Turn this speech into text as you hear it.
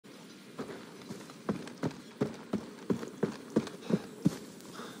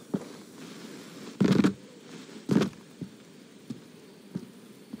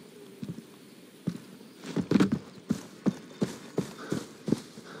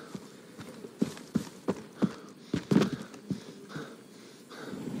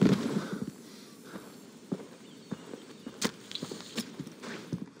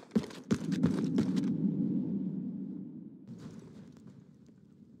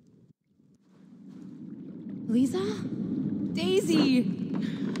Lisa? Daisy!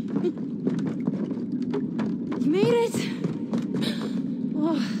 You made it!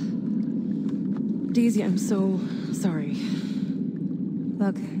 Oh. Daisy, I'm so sorry.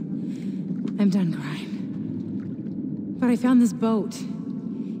 Look, I'm done crying. But I found this boat.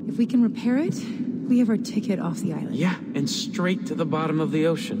 If we can repair it, we have our ticket off the island. Yeah, and straight to the bottom of the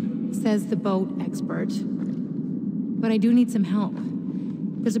ocean. Says the boat expert. But I do need some help.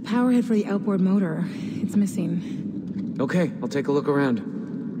 There's a power head for the outboard motor. It's missing. Okay, I'll take a look around.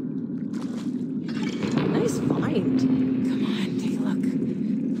 Nice find. Come on, take a look.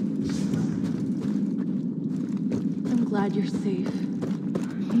 I'm glad you're safe.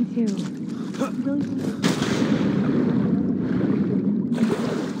 Me too. Really.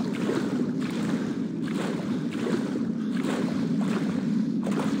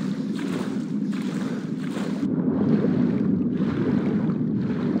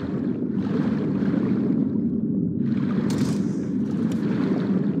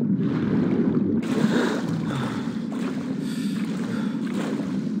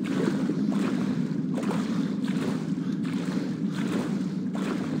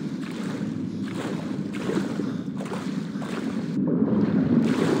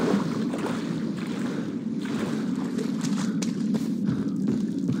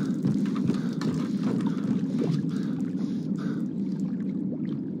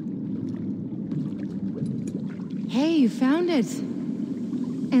 Hey, you found it.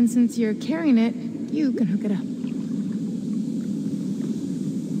 And since you're carrying it, you can hook it up.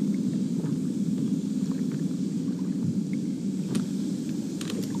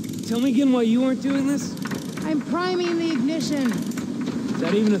 Tell me again why you aren't doing this? I'm priming the ignition. Is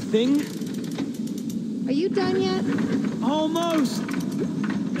that even a thing? Are you done yet? Almost!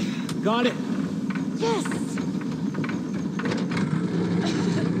 Got it. Yes!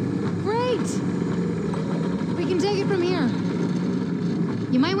 Great! We can take it from here.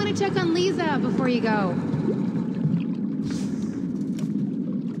 You might want to check on Lisa before you go.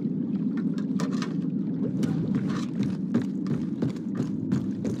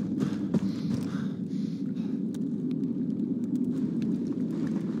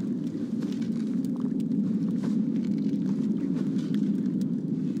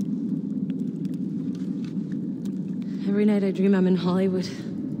 Every night I dream I'm in Hollywood,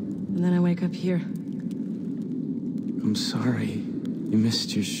 and then I wake up here. I'm sorry. You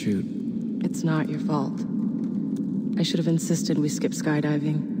missed your shoot. It's not your fault. I should have insisted we skip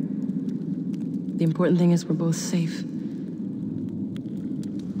skydiving. The important thing is we're both safe.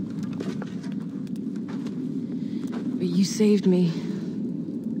 But you saved me.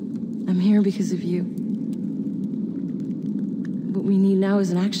 I'm here because of you. What we need now is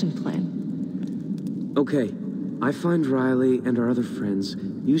an action plan. Okay. I find Riley and our other friends.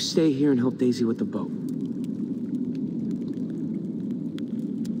 You stay here and help Daisy with the boat.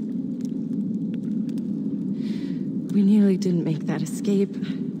 We nearly didn't make that escape.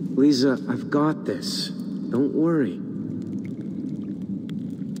 Lisa, I've got this. Don't worry.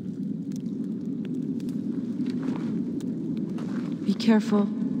 Be careful.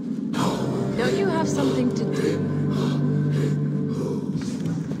 Don't you have something to do?